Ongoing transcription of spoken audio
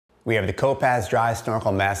We have the COPOZZ dry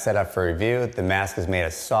snorkel mask set up for review. The mask is made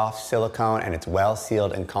of soft silicone and it's well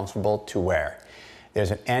sealed and comfortable to wear.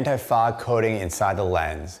 There's an anti-fog coating inside the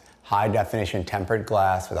lens, high definition tempered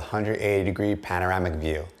glass with a 180-degree panoramic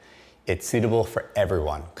view. It's suitable for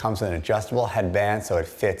everyone. Comes with an adjustable headband so it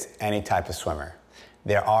fits any type of swimmer.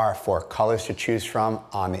 There are 4 colors to choose from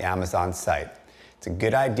on the Amazon site. It's a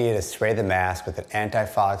good idea to spray the mask with an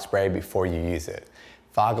anti-fog spray before you use it.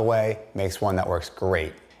 Fog Away makes one that works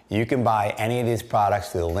great. You can buy any of these products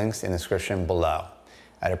through the links in the description below.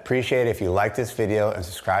 I'd appreciate it if you like this video and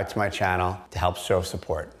subscribe to my channel to help show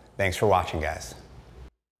support. Thanks for watching, guys.